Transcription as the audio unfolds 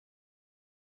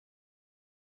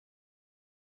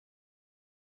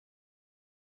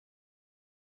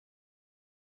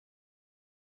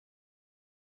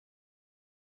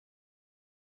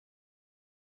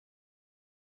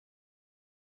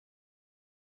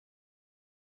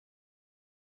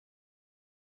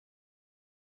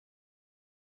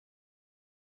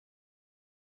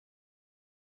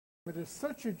It is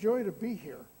such a joy to be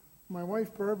here. My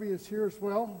wife Barbie is here as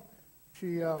well.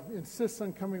 She insists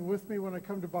on coming with me when I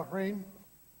come to Bahrain,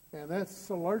 and that's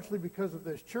largely because of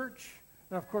this church,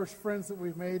 and of course friends that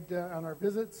we've made on our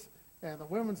visits, and the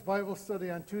women's Bible study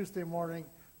on Tuesday morning.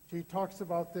 She talks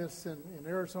about this in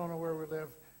Arizona where we live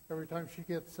every time she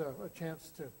gets a chance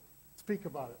to speak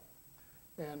about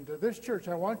it. And this church,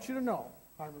 I want you to know,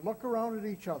 look around at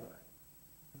each other.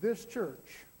 This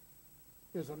church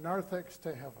is a narthex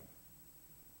to heaven.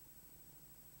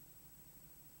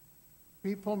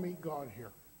 People meet God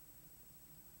here.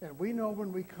 And we know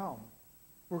when we come,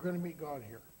 we're going to meet God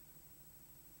here.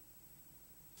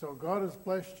 So God has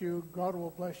blessed you. God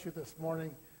will bless you this morning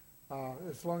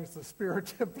as long as the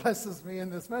Spirit blesses me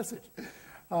in this message.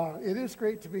 It is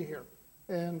great to be here.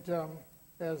 And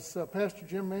as Pastor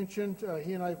Jim mentioned,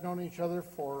 he and I have known each other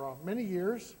for many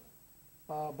years,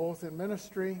 both in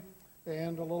ministry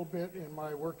and a little bit in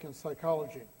my work in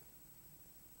psychology.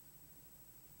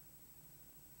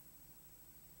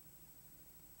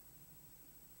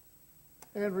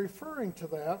 And referring to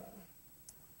that,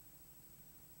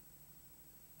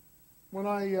 when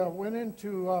I went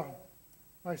into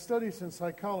my studies in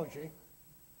psychology,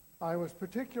 I was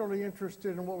particularly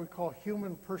interested in what we call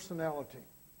human personality.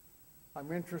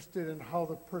 I'm interested in how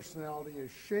the personality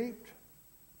is shaped.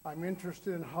 I'm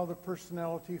interested in how the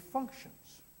personality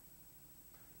functions.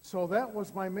 So that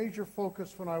was my major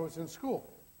focus when I was in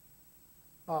school.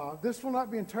 This will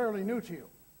not be entirely new to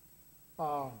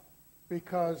you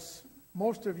because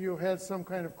most of you have had some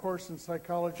kind of course in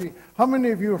psychology. How many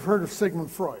of you have heard of Sigmund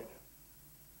Freud?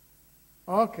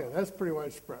 Okay, that's pretty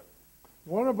widespread.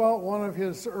 What about one of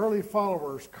his early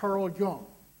followers, Carl Jung?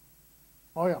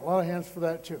 Oh yeah, a lot of hands for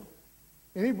that too.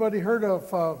 Anybody heard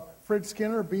of Fred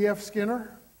Skinner, B.F.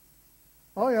 Skinner?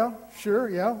 Oh yeah, sure,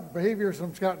 yeah.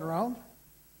 Behaviorism's gotten around.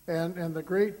 And the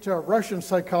great Russian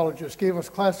psychologist gave us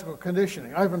classical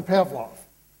conditioning, Ivan Pavlov.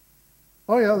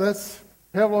 Oh yeah,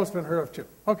 Pavlov's been heard of too.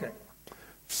 Okay.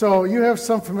 So you have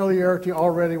some familiarity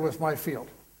already with my field.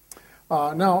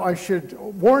 Now, I should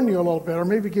warn you a little bit, or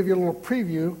maybe give you a little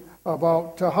preview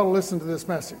about how to listen to this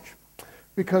message.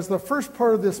 Because the first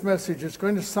part of this message is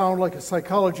going to sound like a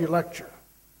psychology lecture.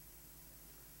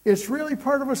 It's really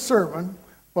part of a sermon,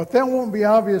 but that won't be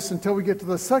obvious until we get to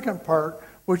the second part,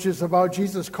 which is about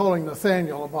Jesus calling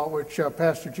Nathanael, about which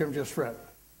Pastor Jim just read.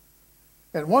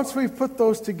 And once we've put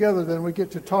those together, then we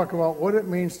get to talk about what it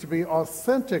means to be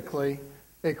authentically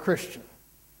a Christian.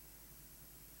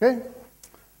 Okay?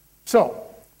 So,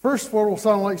 first word will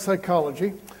sound like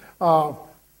psychology. Of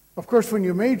course, when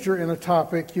you major in a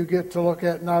topic, you get to look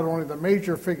at not only the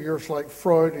major figures like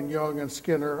Freud and Jung and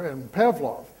Skinner and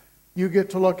Pavlov, you get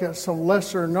to look at some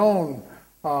lesser known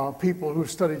people who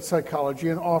studied psychology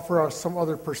and offer us some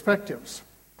other perspectives.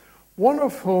 One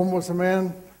of whom was a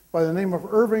man by the name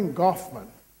of Irving Goffman.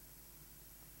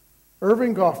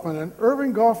 Irving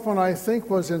Goffman, I think,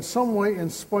 was in some way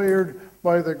inspired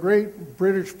by the great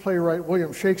British playwright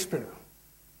William Shakespeare.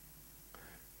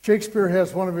 Shakespeare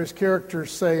has one of his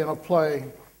characters say in a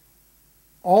play,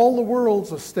 "All the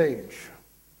world's a stage,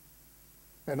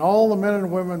 and all the men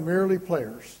and women merely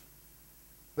players.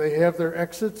 They have their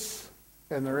exits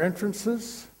and their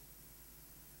entrances,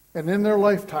 and in their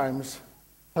lifetimes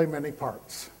play many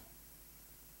parts."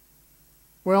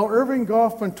 Well, Irving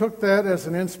Goffman took that as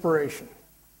an inspiration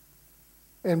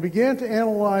and began to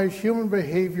analyze human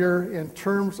behavior in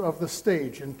terms of the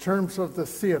stage, in terms of the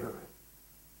theater.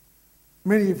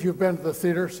 Many of you have been to the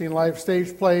theater, seen live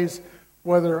stage plays,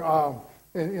 whether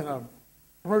in a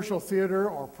commercial theater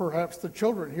or perhaps the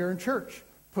children here in church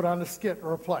put on a skit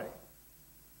or a play.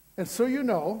 And so you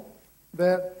know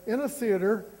that in a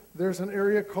theater, there's an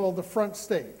area called the front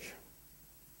stage.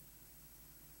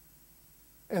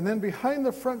 And then behind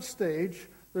the front stage,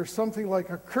 there's something like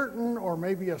a curtain or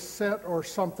maybe a set or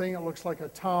something. It looks like a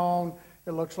town.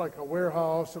 It looks like a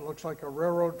warehouse. It looks like a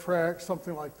railroad track,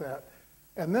 something like that.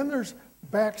 And then there's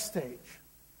backstage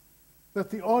that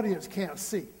the audience can't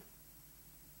see.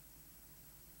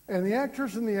 And the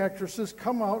actors and the actresses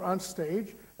come out on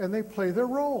stage and they play their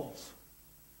roles.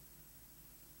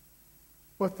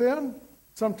 But then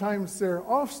sometimes they're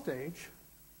off stage,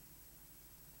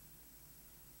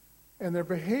 and their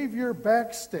behavior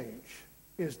backstage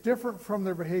is different from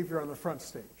their behavior on the front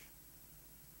stage.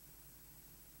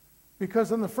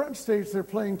 Because on the front stage, they're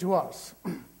playing to us.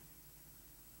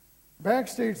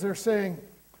 Backstage, they're saying,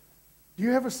 "Do you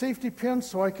have a safety pin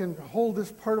so I can hold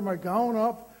this part of my gown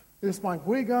up? Is my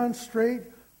wig on straight?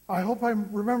 I hope I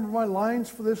remember my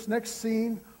lines for this next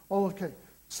scene." Oh, okay.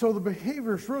 So the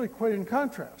behavior is really quite in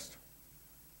contrast.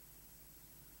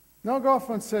 Now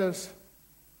Goffman says,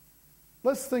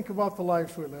 let's think about the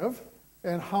lives we live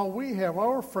and how we have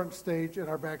our front stage and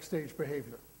our backstage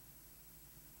behavior.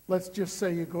 Let's just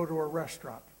say you go to a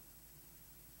restaurant.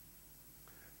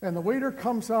 And the waiter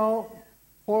comes out,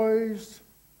 poised,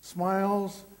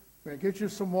 smiles, "May I get you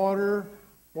some water?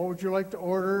 What would you like to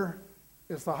order?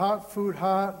 Is the hot food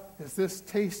hot? Is this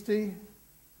tasty?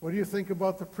 What do you think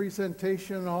about the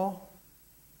presentation and all?"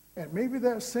 And maybe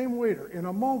that same waiter, in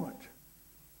a moment,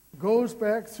 goes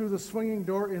back through the swinging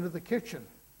door into the kitchen,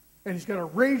 and he's got a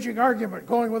raging argument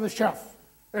going with the chef,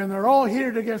 and they're all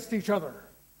heated against each other.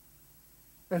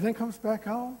 And then comes back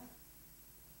out.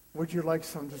 "Would you like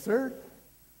some dessert?"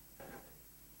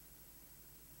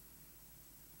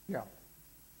 Yeah.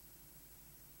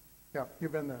 Yeah,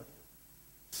 you've been there.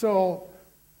 So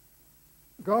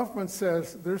Goffman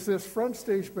says there's this front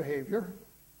stage behavior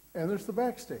and there's the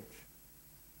backstage.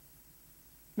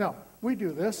 Now, we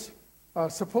do this.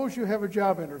 Suppose you have a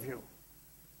job interview.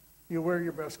 You wear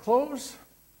your best clothes,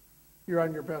 you're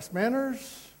on your best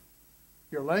manners,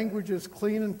 your language is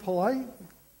clean and polite.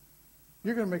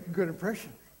 You're going to make a good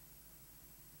impression.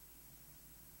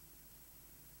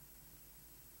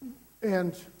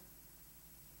 And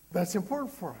that's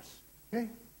important for us, okay?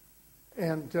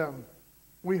 And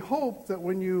we hope that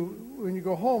when you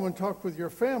go home and talk with your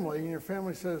family, and your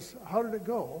family says, "How did it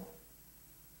go?"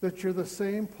 that you're the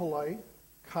same polite,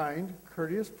 kind,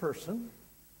 courteous person.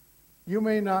 You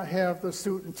may not have the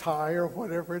suit and tie or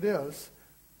whatever it is,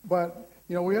 but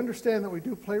we understand that we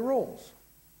do play roles.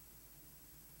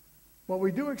 But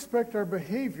we do expect our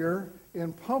behavior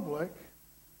in public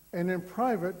and in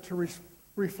private to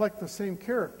reflect the same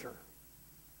character.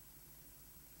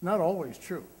 Not always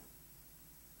true.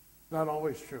 Not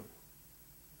always true.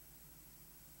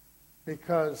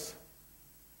 Because,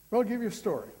 I'll give you a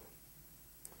story.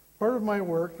 Part of my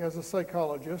work as a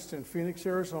psychologist in Phoenix,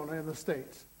 Arizona, in the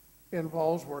States,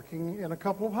 involves working in a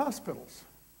couple of hospitals.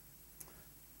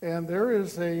 And there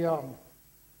is to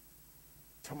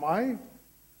my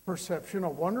perception, a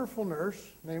wonderful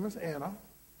nurse, name is Anna.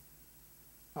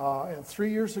 And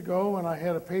 3 years ago, when I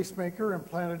had a pacemaker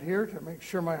implanted here to make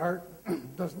sure my heart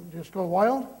doesn't just go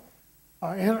wild,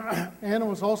 Anna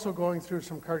was also going through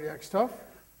some cardiac stuff,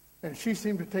 and she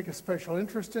seemed to take a special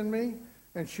interest in me,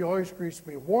 and she always greets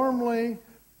me warmly.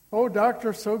 "Oh,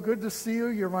 doctor, so good to see you.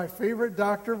 You're my favorite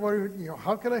doctor.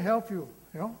 How can I help you?"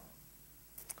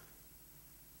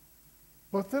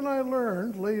 But then I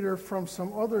learned later from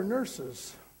some other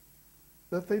nurses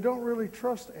that they don't really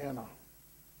trust Anna.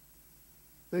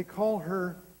 They call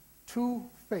her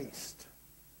two-faced,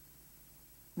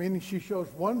 meaning she shows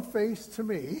one face to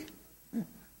me,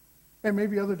 and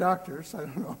maybe other doctors, I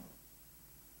don't know,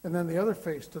 and then the other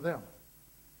face to them.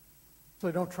 So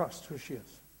they don't trust who she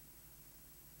is.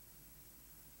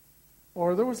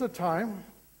 Or there was a time,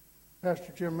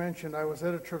 Pastor Jim mentioned, I was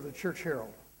editor of the Church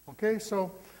Herald. Okay,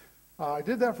 so I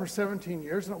did that for 17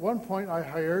 years, and at one point I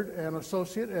hired an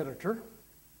associate editor.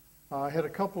 I had a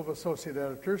couple of associate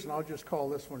editors, and I'll just call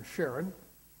this one Sharon.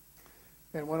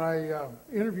 And when I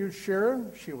interviewed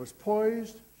Sharon, she was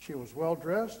poised, she was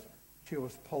well-dressed, she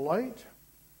was polite,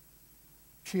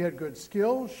 she had good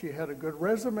skills, she had a good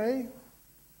resume,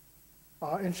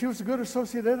 and she was a good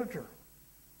associate editor.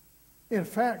 In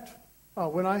fact,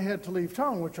 when I had to leave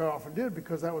town, which I often did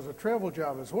because that was a travel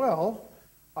job as well,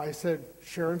 I said,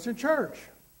 "Sharon's in charge.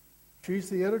 She's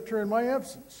the editor in my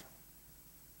absence."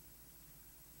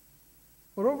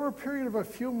 But over a period of a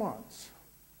few months,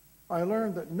 I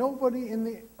learned that nobody in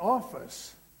the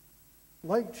office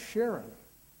liked Sharon.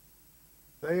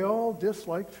 They all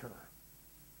disliked her.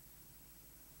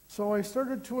 So I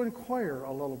started to inquire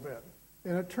a little bit.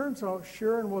 And it turns out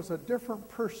Sharon was a different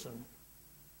person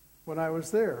when I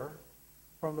was there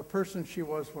from the person she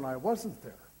was when I wasn't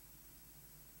there.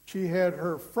 She had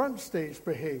her front stage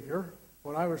behavior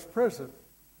when I was present,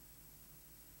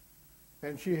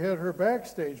 and she had her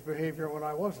backstage behavior when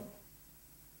I wasn't.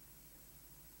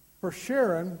 For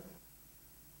Sharon,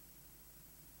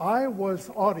 I was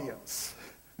audience,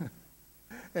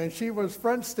 and she was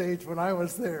front stage when I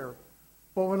was there.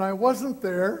 But when I wasn't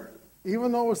there,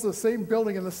 even though it was the same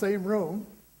building in the same room,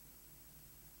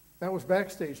 that was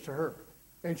backstage to her.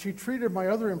 And she treated my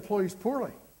other employees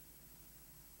poorly.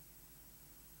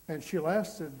 And she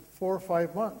lasted 4 or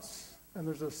 5 months. And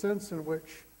there's a sense in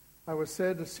which I was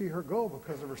sad to see her go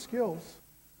because of her skills.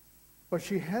 But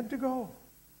she had to go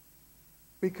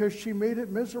because she made it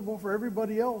miserable for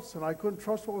everybody else, and I couldn't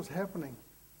trust what was happening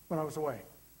when I was away.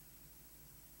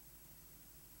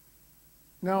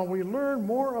 Now, we learn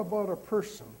more about a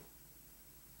person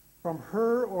from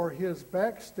her or his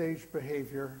backstage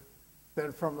behavior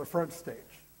than from the front stage.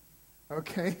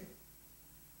 Okay?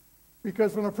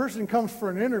 Because when a person comes for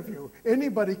an interview,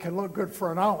 anybody can look good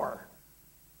for an hour.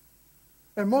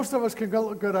 And most of us can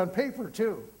look good on paper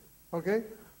too, okay?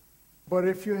 But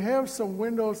if you have some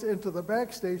windows into the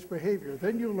backstage behavior,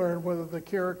 then you learn whether the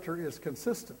character is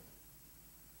consistent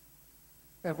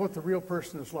and what the real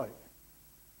person is like.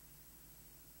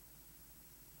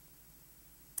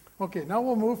 Okay, now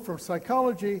we'll move from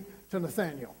psychology to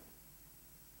Nathaniel.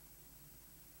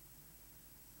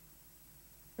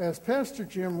 As Pastor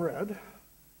Jim read,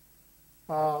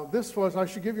 I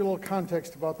should give you a little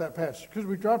context about that passage, because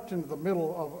we dropped into the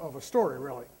middle of a story,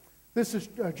 really. This is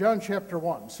John chapter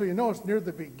 1, so you know it's near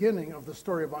the beginning of the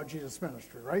story about Jesus'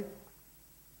 ministry, right?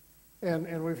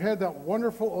 And we've had that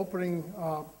wonderful opening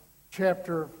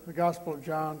chapter, the Gospel of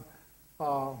John,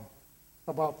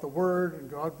 about the Word, and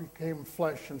God became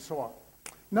flesh, and so on.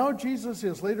 Now Jesus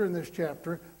is, later in this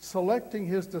chapter, selecting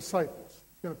his disciples.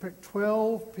 He's going to pick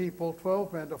 12 people,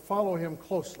 12 men, to follow him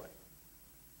closely.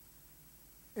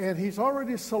 And he's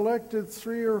already selected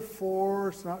 3 or 4,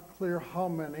 it's not clear how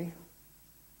many,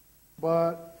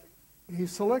 but he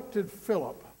selected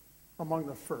Philip among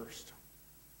the first.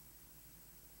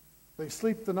 They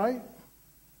sleep the night.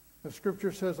 The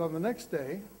scripture says on the next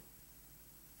day,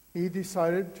 he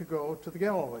decided to go to the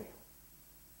Galilee.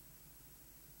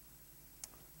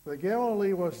 The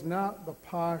Galilee was not the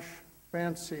posh,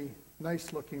 fancy,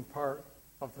 nice-looking part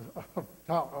of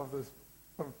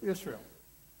Israel.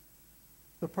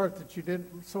 The part that you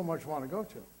didn't so much want to go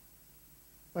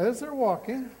to. As they're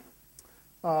walking,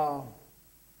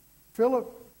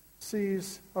 Philip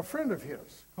sees a friend of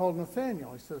his called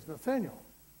Nathaniel. He says, Nathaniel,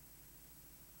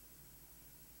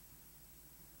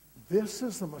 this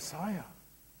is the Messiah.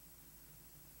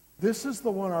 This is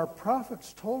the one our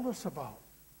prophets told us about.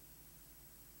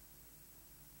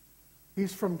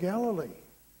 He's from Galilee,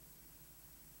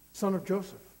 son of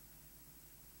Joseph.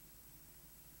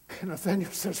 And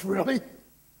Nathaniel says, really?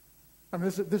 I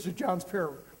mean, this is John's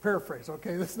paraphrase,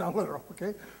 okay? This is not literal,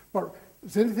 okay? But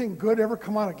does anything good ever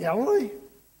come out of Galilee?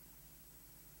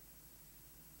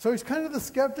 So he's kind of the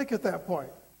skeptic at that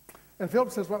point. And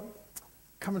Philip says, well,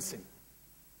 come and see.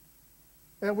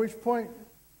 At which point,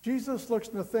 Jesus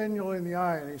looks Nathanael in the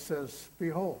eye and he says,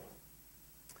 behold,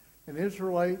 an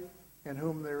Israelite in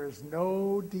whom there is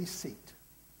no deceit.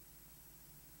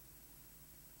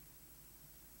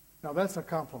 Now that's a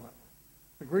compliment.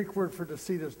 The Greek word for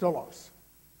deceit is doulos.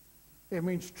 It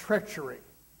means treachery,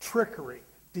 trickery,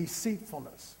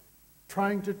 deceitfulness,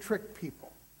 trying to trick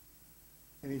people.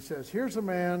 And he says, here's a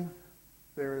man,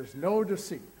 there is no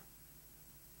deceit.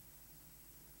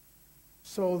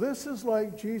 So this is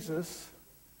like Jesus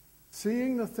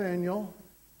seeing Nathanael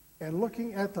and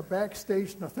looking at the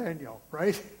backstage Nathanael,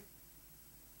 right?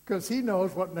 Because he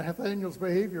knows what Nathanael's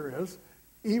behavior is,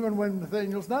 even when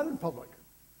Nathanael's not in public.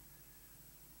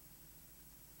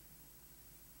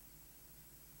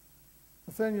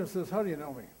 Nathanael says, how do you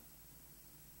know me?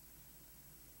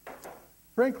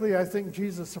 Frankly, I think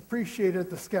Jesus appreciated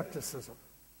the skepticism.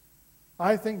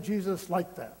 I think Jesus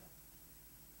liked that.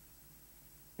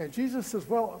 And Jesus says,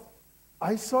 well,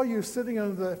 I saw you sitting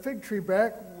under the fig tree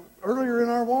back earlier in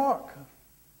our walk.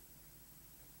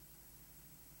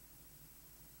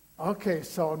 Okay,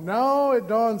 so now it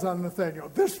dawns on Nathanael,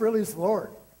 this really is the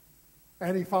Lord.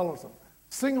 And he follows him.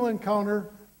 Single encounter,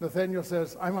 Nathanael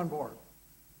says, I'm on board.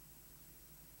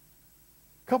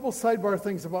 Couple sidebar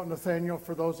things about Nathanael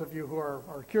for those of you who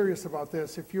are curious about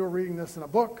this. If you're reading this in a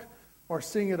book or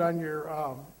seeing it on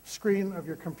your screen of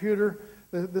your computer,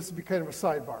 this would be kind of a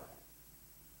sidebar.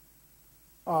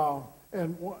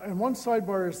 And one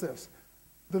sidebar is this.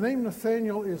 The name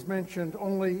Nathanael is mentioned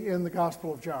only in the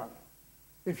Gospel of John.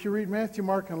 If you read Matthew,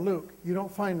 Mark, and Luke, you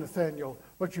don't find Nathanael.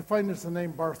 What you find is the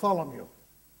name Bartholomew.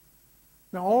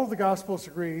 Now, all of the Gospels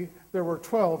agree there were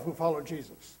 12 who followed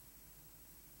Jesus.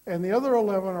 And the other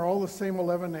 11 are all the same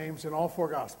 11 names in all 4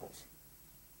 Gospels.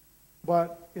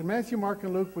 But in Matthew, Mark,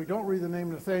 and Luke, we don't read the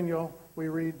name Nathanael, we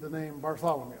read the name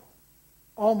Bartholomew.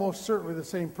 Almost certainly the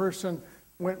same person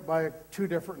went by 2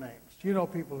 different names. You know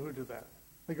people who do that.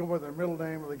 They go by their middle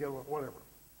name or they go with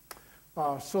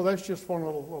whatever. So that's just one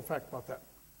little fact about that.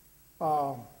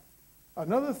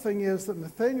 Another thing is that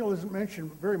Nathanael isn't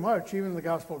mentioned very much, even in the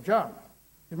Gospel of John.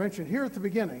 He's mentioned here at the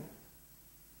beginning.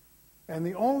 And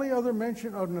the only other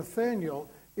mention of Nathanael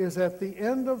is at the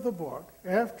end of the book,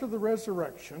 after the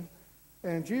resurrection,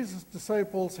 and Jesus'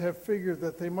 disciples have figured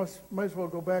that they might as well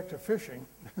go back to fishing.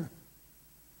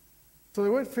 So they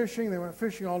went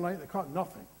fishing all night, they caught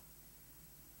nothing.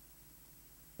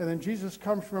 And then Jesus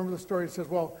comes, remember the story, he says,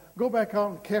 well, go back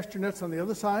out and cast your nets on the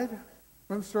other side.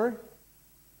 Remember the story?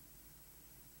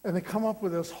 And they come up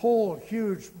with this whole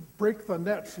huge break the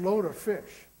nets load of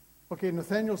fish. Okay,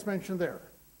 Nathaniel's mentioned there.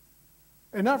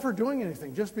 And not for doing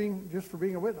anything, just for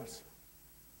being a witness,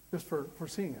 just for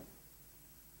seeing it.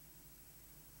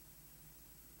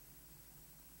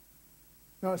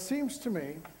 Now, it seems to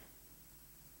me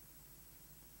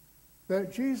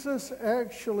that Jesus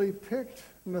actually picked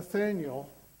Nathanael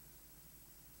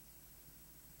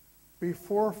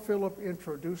before Philip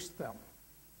introduced them.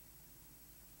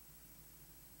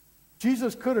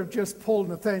 Jesus could have just pulled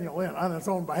Nathanael in on his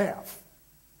own behalf.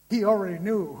 He already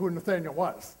knew who Nathanael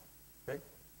was. Okay?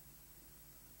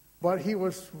 But he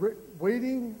was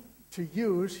waiting to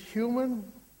use human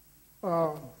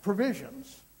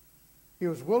provisions. He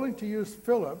was willing to use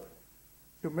Philip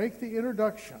to make the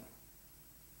introduction.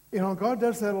 You know, God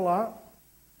does that a lot.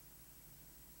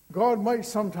 God might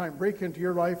sometime break into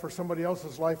your life or somebody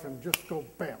else's life and just go,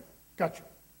 bam, gotcha.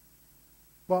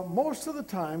 But most of the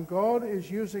time, God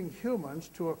is using humans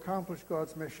to accomplish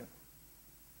God's mission.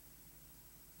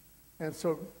 And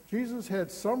so Jesus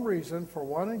had some reason for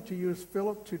wanting to use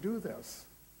Philip to do this.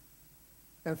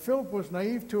 And Philip was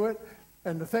naive to it,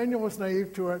 and Nathanael was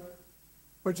naive to it,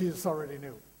 but Jesus already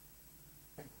knew.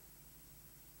 Okay?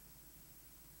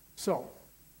 So,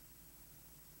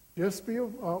 just be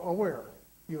aware.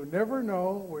 You never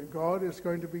know when God is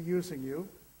going to be using you.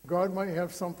 God might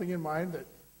have something in mind that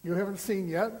you haven't seen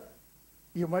yet.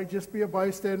 You might just be a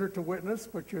bystander to witness,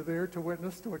 but you're there to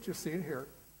witness to what you see and hear.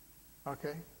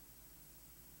 Okay?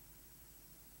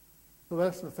 So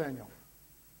that's Nathanael.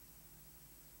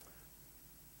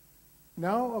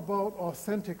 Now about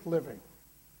authentic living.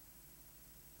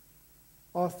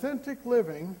 Authentic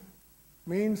living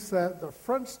means that the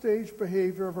front stage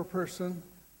behavior of a person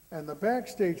and the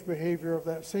backstage behavior of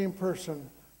that same person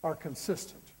are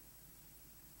consistent.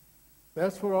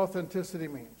 That's what authenticity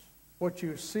means. What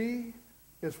you see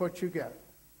is what you get.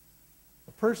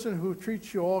 A person who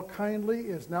treats you all kindly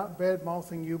is not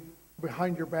bad-mouthing you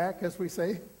behind your back, as we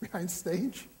say, behind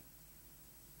stage.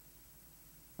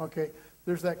 Okay,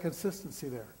 there's that consistency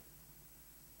there.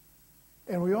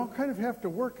 And we all kind of have to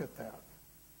work at that.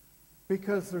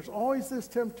 Because there's always this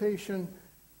temptation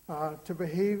to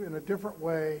behave in a different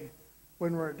way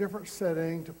when we're in a different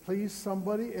setting, to please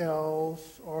somebody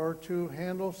else, or to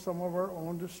handle some of our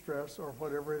own distress, or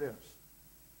whatever it is.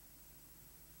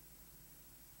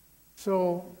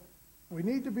 So we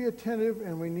need to be attentive,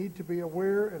 and we need to be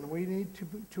aware, and we need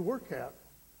to work at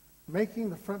making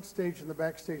the front stage and the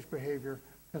backstage behavior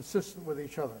consistent with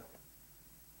each other.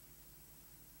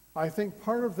 I think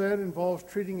part of that involves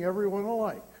treating everyone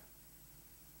alike.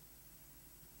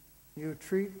 You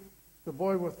treat the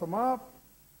boy with the mop,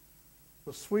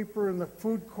 the sweeper in the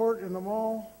food court in the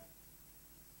mall,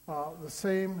 the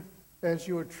same as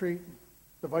you would treat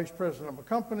the vice president of a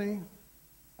company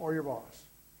or your boss.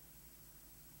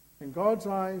 In God's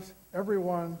eyes,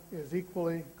 everyone is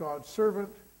equally God's servant,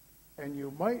 and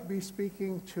you might be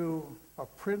speaking to a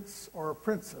prince or a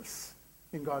princess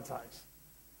in God's eyes.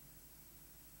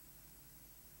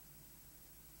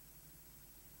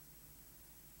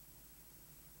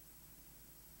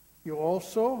 You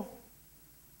also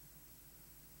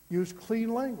use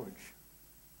clean language.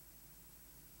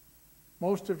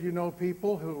 Most of you know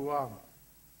people who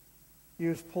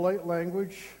use polite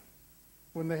language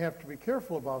when they have to be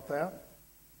careful about that.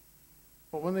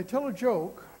 But when they tell a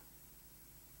joke,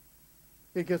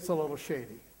 it gets a little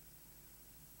shady.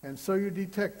 And so you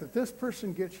detect that this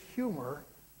person gets humor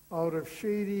out of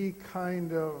shady,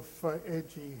 kind of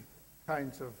edgy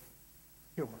kinds of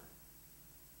humor.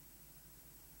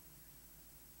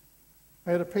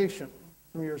 I had a patient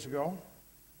some years ago.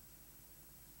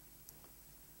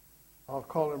 I'll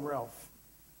call him Ralph.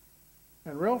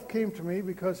 And Ralph came to me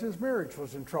because his marriage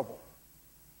was in trouble.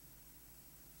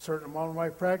 A certain amount of my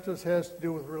practice has to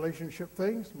do with relationship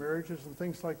things, marriages and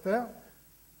things like that.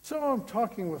 So I'm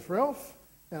talking with Ralph,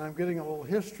 and I'm getting a little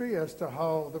history as to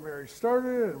how the marriage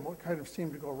started and what kind of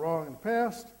seemed to go wrong in the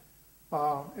past.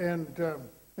 And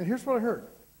here's what I heard.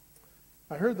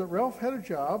 I heard that Ralph had a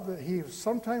job that he was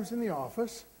sometimes in the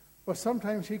office, but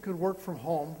sometimes he could work from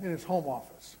home in his home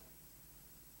office.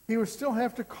 He would still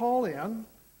have to call in,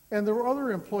 and there were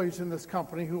other employees in this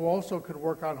company who also could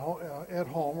work at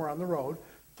home or on the road,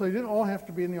 so they didn't all have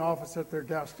to be in the office at their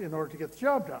desk in order to get the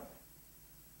job done.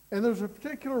 And there was a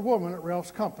particular woman at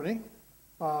Ralph's company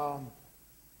who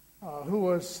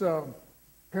was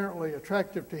apparently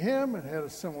attractive to him and had a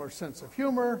similar sense of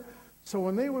humor. So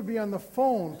when they would be on the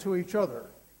phone to each other,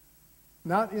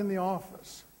 not in the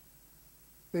office,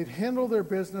 they'd handle their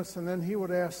business, and then he would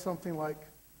ask something like,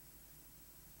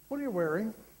 "What are you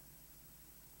wearing?"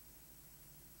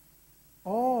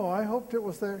 "Oh, I hoped it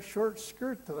was that short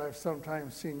skirt that I've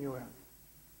sometimes seen you in."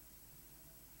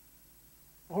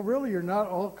 oh, really, you're not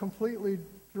all completely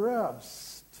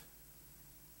dressed.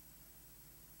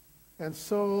 And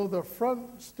so the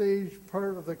front stage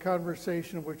part of the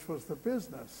conversation, which was the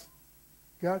business,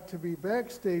 got to be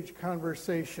backstage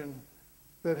conversation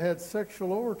that had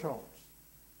sexual overtones.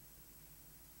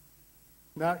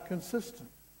 Not consistent.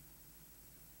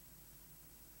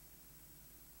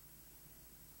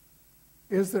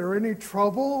 Is there any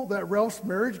trouble that Ralph's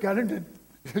marriage got into,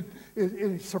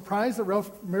 any surprise that Ralph's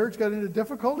marriage got into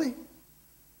difficulty?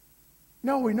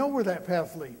 No, we know where that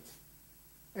path leads.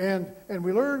 And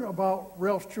we learn about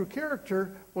Ralph's true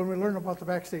character when we learn about the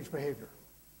backstage behavior,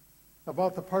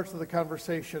 about the parts of the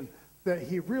conversation that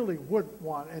he really wouldn't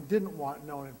want and didn't want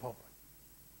known in public.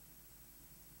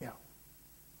 Yeah.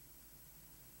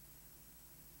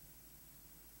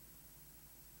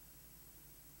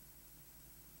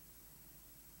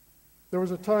 There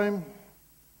was a time,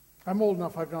 I'm old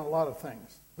enough, I've done a lot of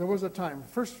things. There was a time,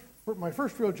 my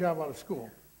first real job out of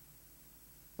school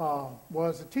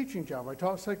was a teaching job. I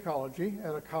taught psychology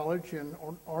at a college in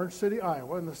Orange City,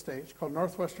 Iowa, in the States, called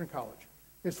Northwestern College.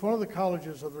 It's one of the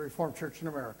colleges of the Reformed Church in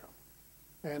America.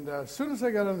 And as soon as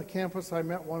I got on the campus, I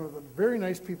met one of the very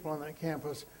nice people on that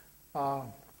campus,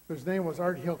 whose name was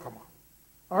Art Hilkema.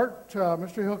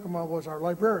 Mr. Hilkema was our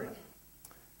librarian.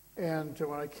 And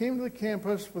when I came to the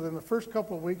campus, within the first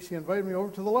couple of weeks, he invited me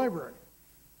over to the library.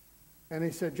 And he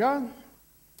said, John,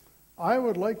 I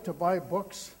would like to buy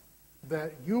books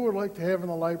that you would like to have in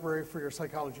the library for your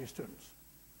psychology students.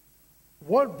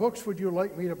 What books would you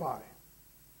like me to buy?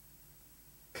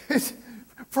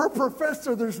 For a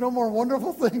professor, there's no more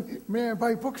wonderful thing. Man,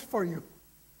 buy books for you.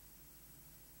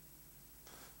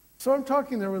 So I'm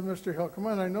talking there with Mr.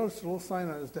 Hilkema, and I noticed a little sign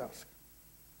on his desk.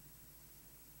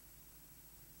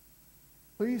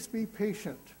 Please be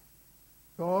patient.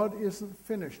 God isn't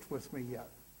finished with me yet.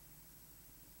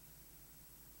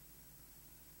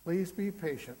 Please be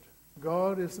patient.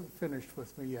 God isn't finished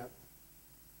with me yet.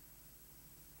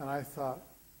 And I thought,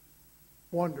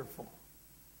 wonderful.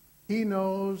 He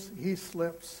knows, he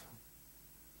slips.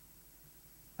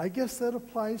 I guess that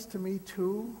applies to me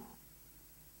too.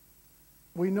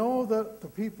 We know that the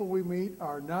people we meet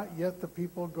are not yet the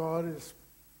people God is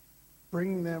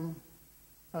bringing them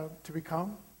to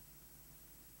become.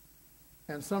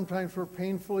 And sometimes we're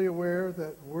painfully aware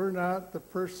that we're not the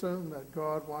person that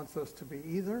God wants us to be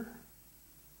either.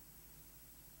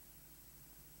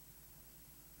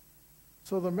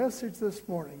 So the message this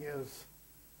morning is,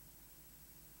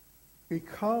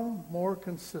 become more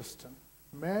consistent.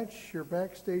 Match your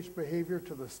backstage behavior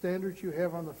to the standards you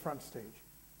have on the front stage.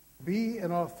 Be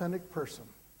an authentic person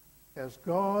as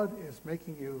God is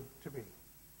making you to be.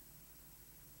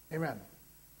 Amen.